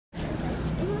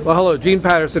Well, hello, Gene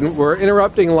Patterson. We're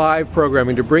interrupting live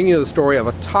programming to bring you the story of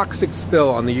a toxic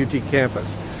spill on the UT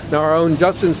campus. Now, our own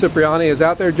Justin Cipriani is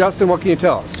out there. Justin, what can you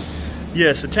tell us?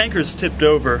 Yes, a tanker's tipped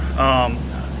over.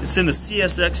 It's in the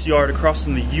CSX yard across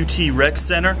from the UT Rec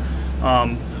Center.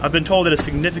 I've been told that a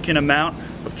significant amount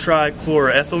of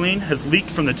trichloroethylene has leaked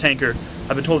from the tanker.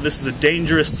 I've been told this is a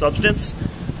dangerous substance.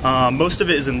 Most of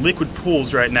it is in liquid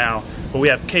pools right now, but we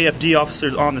have KFD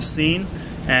officers on the scene,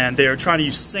 and they are trying to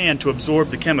use sand to absorb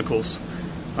the chemicals.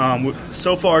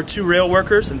 So far, 2 rail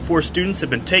workers and 4 students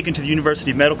have been taken to the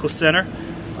University Medical Center.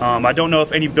 I don't know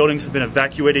if any buildings have been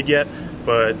evacuated yet,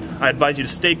 but I advise you to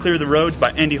stay clear of the roads by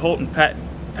Andy Holt and Pat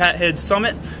Head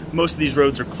Summit. Most of these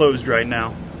roads are closed right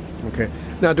now. Okay.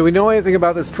 Now, do we know anything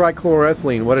about this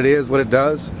trichloroethylene, what it is, what it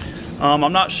does?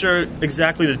 I'm not sure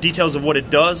exactly the details of what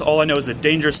it does. All I know is a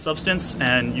dangerous substance,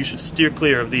 and you should steer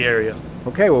clear of the area.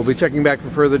 Okay, we'll be checking back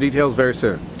for further details very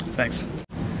soon. Thanks.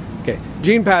 Okay,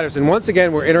 Gene Patterson, once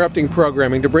again we're interrupting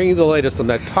programming to bring you the latest on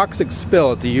that toxic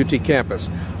spill at the UT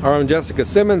campus. Our own Jessica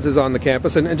Simmons is on the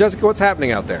campus, and Jessica, what's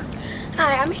happening out there?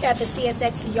 Hi, I'm here at the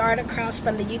CSX yard across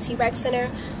from the UT Rec Center,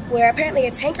 where apparently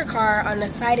a tanker car on the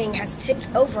siding has tipped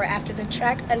over after the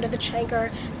track under the tanker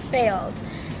failed.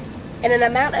 And an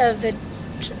amount of the,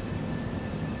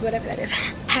 whatever that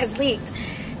is, has leaked.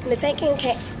 And the tank can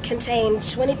contain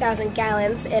 20,000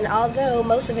 gallons, and although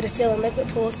most of it is still in liquid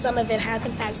pools, some of it has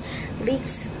in fact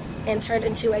leaked and turned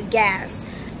into a gas.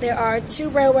 There are 2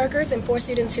 rail workers and 4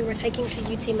 students who were taken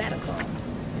to UT Medical.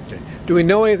 Okay. Do we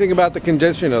know anything about the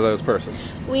condition of those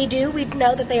persons? We do. We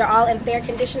know that they are all in fair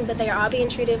condition, but they are all being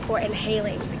treated for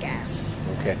inhaling the gas.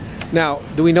 Okay. Now,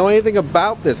 do we know anything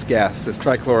about this gas, this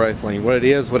trichloroethylene, what it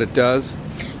is, what it does?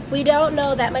 We don't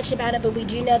know that much about it, but we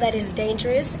do know that it's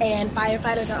dangerous, and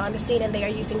firefighters are on the scene and they are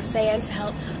using sand to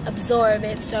help absorb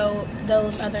it so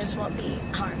those others won't be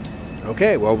harmed.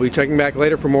 Okay, well, we'll be checking back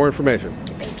later for more information.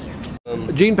 Thank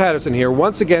you. Gene Patterson here.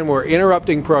 Once again, we're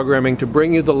interrupting programming to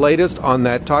bring you the latest on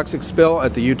that toxic spill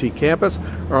at the UT campus.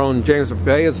 Our own James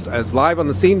McVeigh is live on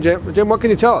the scene. Jim, what can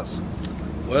you tell us?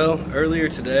 Well, earlier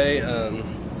today,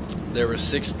 there were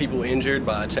 6 people injured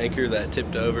by a tanker that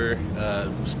tipped over,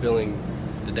 spilling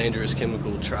the dangerous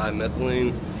chemical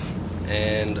trimethylene,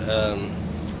 and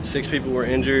 6 people were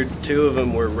injured. 2 of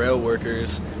them were rail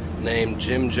workers named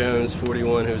Jim Jones,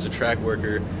 41, who's a track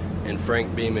worker, and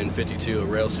Frank Beeman, 52, a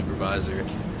rail supervisor.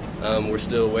 We're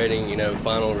still waiting,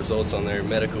 final results on their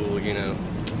medical, need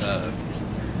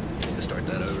to start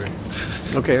that over.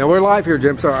 Okay, now we're live here,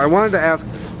 Jim, so I wanted to ask,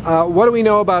 what do we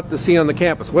know about the scene on the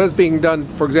campus? What is being done,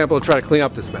 for example, to try to clean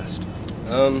up this mess?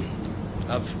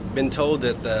 I've been told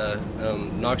that the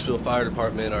Knoxville Fire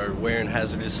Department are wearing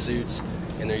hazardous suits,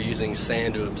 and they're using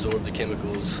sand to absorb the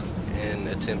chemicals and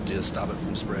attempt to stop it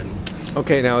from spreading.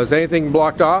 Okay, now is anything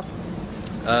blocked off?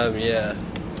 Yeah,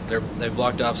 they've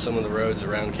blocked off some of the roads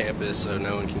around campus so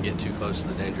no one can get too close to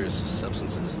the dangerous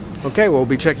substances. Okay, we'll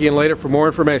be checking in later for more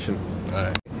information. All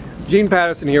right. Gene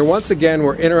Patterson here. Once again,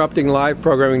 we're interrupting live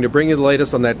programming to bring you the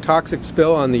latest on that toxic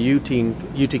spill on the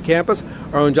UT campus.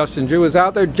 Our own Justin Drew is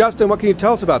out there. Justin, what can you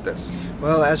tell us about this?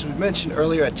 Well, as we mentioned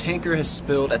earlier, a tanker has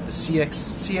spilled at the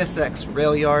CSX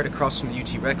rail yard across from the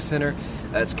UT Rec Center.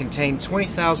 It's contained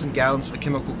 20,000 gallons of a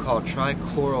chemical called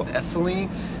trichloroethylene.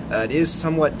 It is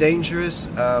somewhat dangerous.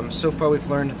 So far we've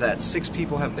learned that 6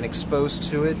 people have been exposed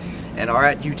to it and are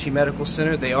at UT Medical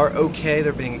Center. They are okay.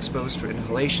 They're being exposed for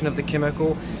inhalation of the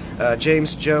chemical.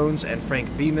 James Jones and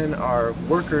Frank Beeman are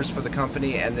workers for the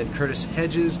company, and then Curtis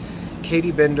Hedges,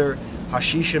 Katie Bender,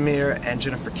 Hashish Amir, and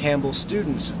Jennifer Campbell,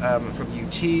 students from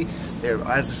UT. They're,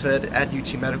 as I said, at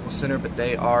UT Medical Center, but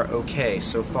they are okay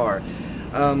so far.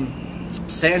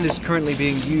 Sand is currently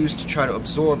being used to try to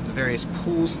absorb the various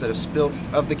pools that have spilled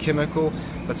of the chemical,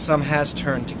 but some has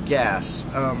turned to gas.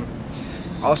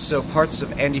 Also, parts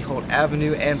of Andy Holt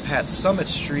Avenue and Pat Summit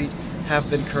Street have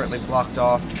been currently blocked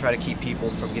off to try to keep people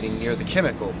from getting near the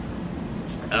chemical.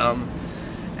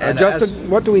 Justin,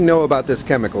 what do we know about this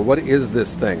chemical? What is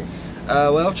this thing?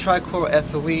 Well,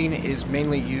 trichloroethylene is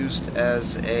mainly used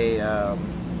as a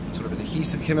sort of an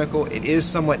adhesive chemical. It is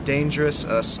somewhat dangerous.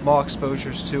 Small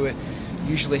exposures to it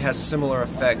usually has a similar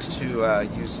effect to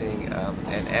using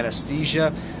an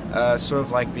anesthesia, sort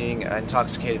of like being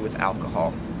intoxicated with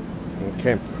alcohol.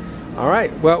 Okay. All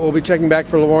right. Well, we'll be checking back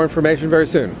for more information very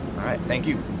soon. All right. Thank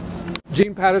you.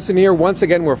 Gene Patterson here. Once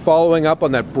again, we're following up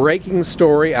on that breaking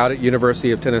story out at University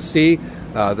of Tennessee,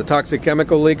 the toxic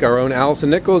chemical leak. Our own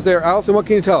Allison Nichols there. Allison, what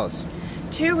can you tell us?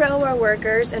 2 railroad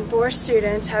workers and 4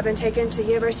 students have been taken to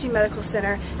University Medical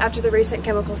Center after the recent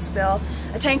chemical spill.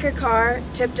 A tanker car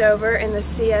tipped over in the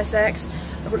CSX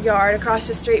yard across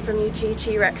the street from UT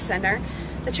Rec Center.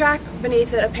 The track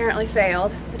beneath it apparently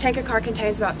failed. The tanker car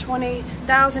contains about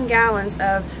 20,000 gallons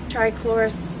of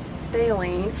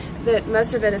trichloroethylene. That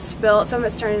most of it is spilt, some of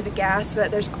it's turned into gas,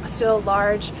 but there's still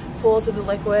large pools of the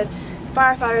liquid.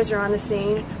 Firefighters are on the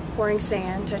scene pouring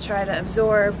sand to try to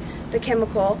absorb the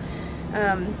chemical.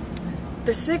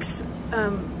 The 6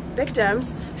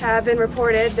 victims have been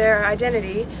reported their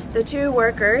identity. The 2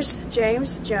 workers,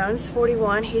 James Jones,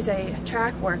 41, he's a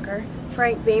track worker.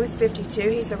 Frank Beams, 52,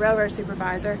 he's the railroad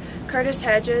supervisor. Curtis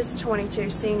Hedges, 22,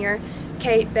 senior.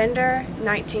 Kate Bender,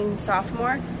 19,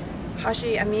 sophomore.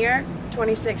 Hashi Amir,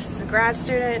 26, is a grad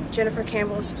student. Jennifer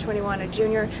Campbell's 21, a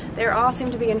junior. They all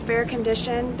seem to be in fair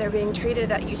condition. They're being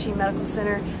treated at UT Medical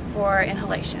Center for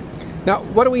inhalation. Now,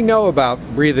 what do we know about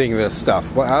breathing this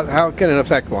stuff? How can it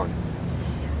affect one?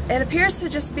 It appears to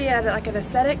just be like an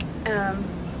aesthetic,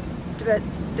 but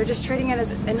they're just treating it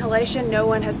as inhalation. No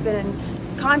one has been in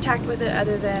contact with it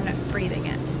other than breathing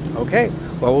it. Okay,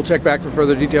 well, we'll check back for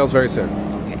further details very soon.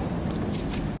 Okay.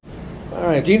 All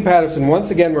right, Gene Patterson,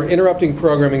 once again we're interrupting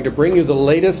programming to bring you the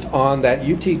latest on that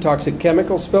UT toxic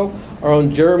chemical spill. Our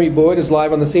own Jeremy Boyd is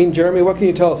live on the scene. Jeremy, what can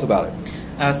you tell us about it?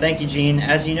 Thank you, Gene.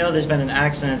 As you know, there's been an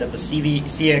accident at the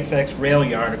CXX rail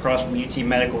yard across from UT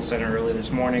Medical Center early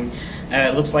this morning.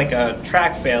 It looks like a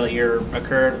track failure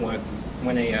occurred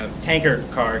when a tanker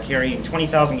car carrying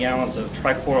 20,000 gallons of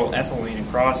trichloroethylene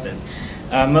crossed it.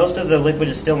 Most of the liquid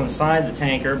is still inside the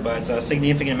tanker, but a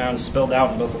significant amount is spilled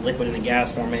out in both the liquid and the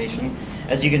gas formation.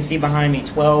 As you can see behind me,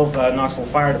 12 Knoxville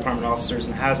Fire Department officers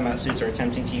in hazmat suits are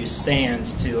attempting to use sand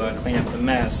to clean up the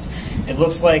mess. It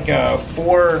looks like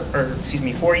 4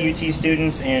 UT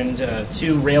students and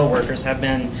 2 rail workers have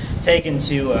been taken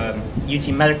to UT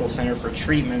Medical Center for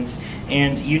treatment,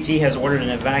 and UT has ordered an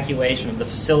evacuation of the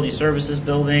Facility Services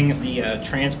Building, the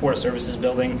Transport Services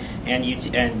Building, and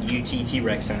UT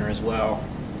Rec Center as well.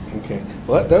 Okay.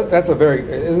 Well, that's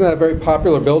isn't that a very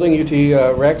popular building, UT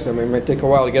Rex? I mean, it might take a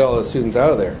while to get all the students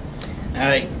out of there.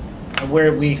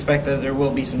 Where we expect that there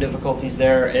will be some difficulties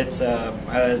there, it's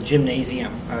a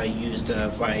gymnasium used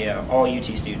by all UT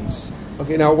students.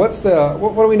 Okay, now what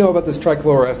do we know about this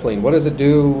trichloroethylene? What does it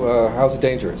do? How's it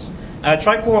dangerous?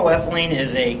 Trichloroethylene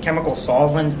is a chemical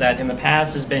solvent that in the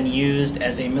past has been used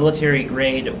as a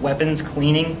military-grade weapons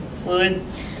cleaning fluid.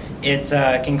 It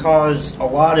can cause a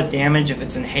lot of damage if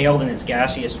it's inhaled in its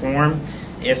gaseous form.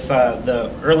 If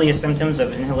the earliest symptoms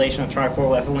of inhalation of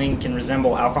trichloroethylene can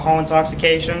resemble alcohol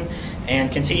intoxication,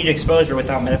 and continued exposure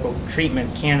without medical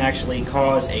treatment can actually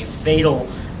cause a fatal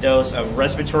dose of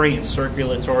respiratory and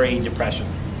circulatory depression.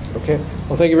 Okay.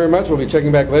 Well, thank you very much. We'll be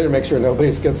checking back later to make sure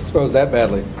nobody gets exposed that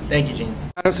badly. Thank you, Gene.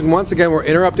 And once again, we're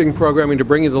interrupting programming to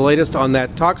bring you the latest on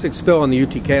that toxic spill on the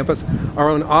UT campus. Our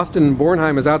own Austin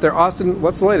Bornheim is out there. Austin,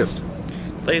 what's the latest?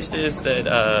 The latest is that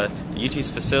the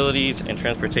UT's facilities and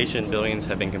transportation buildings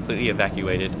have been completely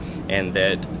evacuated, and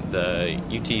that the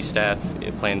UT staff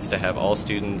plans to have all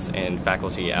students and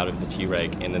faculty out of the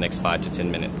T-Reg in the next 5 to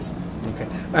 10 minutes. Okay.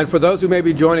 And for those who may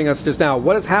be joining us just now,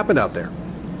 what has happened out there?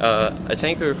 A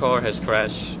tanker car has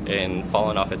crashed and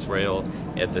fallen off its rail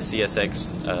at the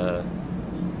CSX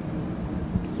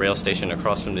rail station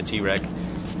across from the T-Reg,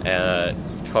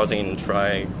 causing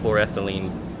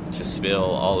trichloroethylene to spill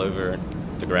all over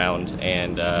the ground,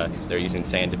 and they're using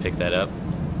sand to pick that up.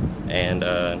 And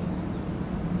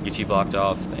UT blocked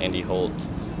off the Andy Holt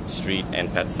Street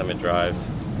and Pat Summit Drive,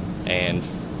 and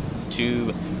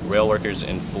 2 rail workers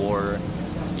and 4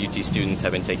 UT students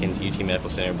have been taken to UT Medical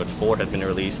Center, but 4 have been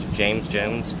released. James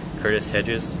Jones, Curtis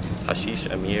Hedges, Hashish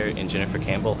Amir, and Jennifer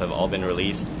Campbell have all been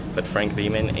released, but Frank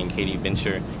Beeman and Katie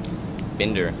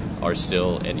Bender are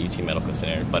still at UT Medical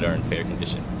Center, but are in fair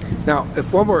condition. Now,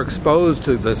 if one were exposed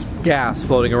to this gas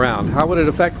floating around, how would it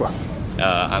affect one?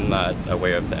 I'm not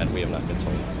aware of that. We have not been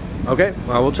told. Okay,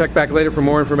 well, we'll check back later for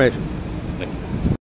more information.